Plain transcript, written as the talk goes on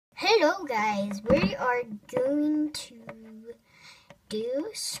Hello guys, we are going to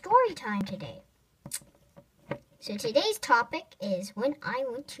do story time today. So today's topic is when I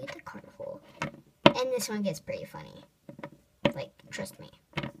went to the carnival. And this one gets pretty funny. Like, trust me.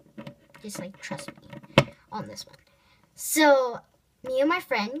 Just like, trust me on this one. So, me and my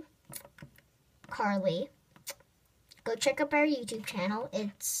friend, Carly, go check up our YouTube channel.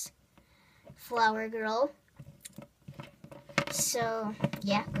 It's Flower Girl. So,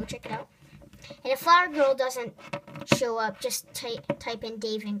 yeah, go check it out. And if Flower Girl doesn't show up, just type in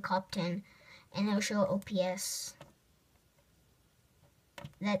Dave and Copton, and it'll show OPS.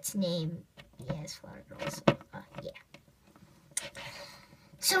 That's name. Yes, Flower Girl. So, yeah.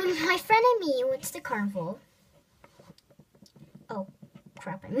 So, my friend and me went to the carnival. Oh,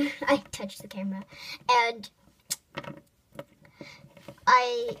 crap. I touched the camera. And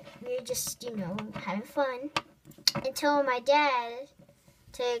we were just, having fun. Until my dad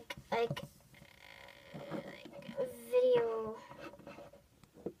took, a video.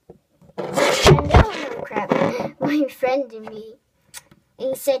 No, crap. My friend and me. And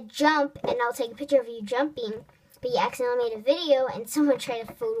he said, jump, and I'll take a picture of you jumping. But he accidentally made a video, and someone tried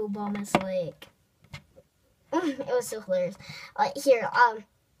to photobomb us, like. It was so hilarious. Here,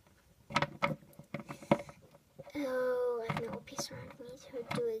 Oh, I have no piece around me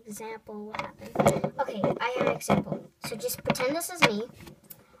to do an example what happened. Okay, I have an example. So just pretend this is me.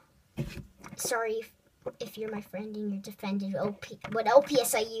 Sorry if you're my friend and you're defending what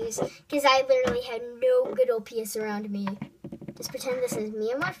LPS I use, because I literally had no good LPS around me. Just pretend this is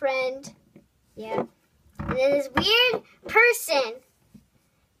me and my friend. Yeah. And then this weird person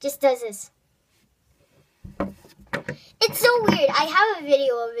just does this. It's so weird. I have a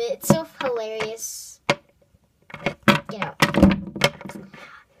video of it. It's so hilarious.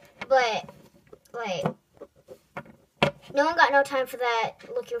 But, no one got no time for that,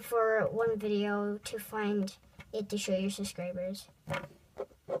 looking for one video to find it to show your subscribers.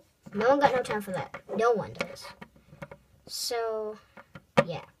 No one got no time for that. No one does. So,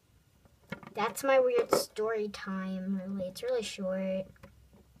 yeah. That's my weird story time, really. It's really short.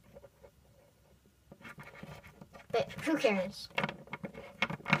 But, who cares?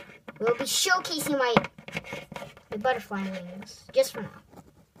 We'll be showcasing my butterfly wings, just for now.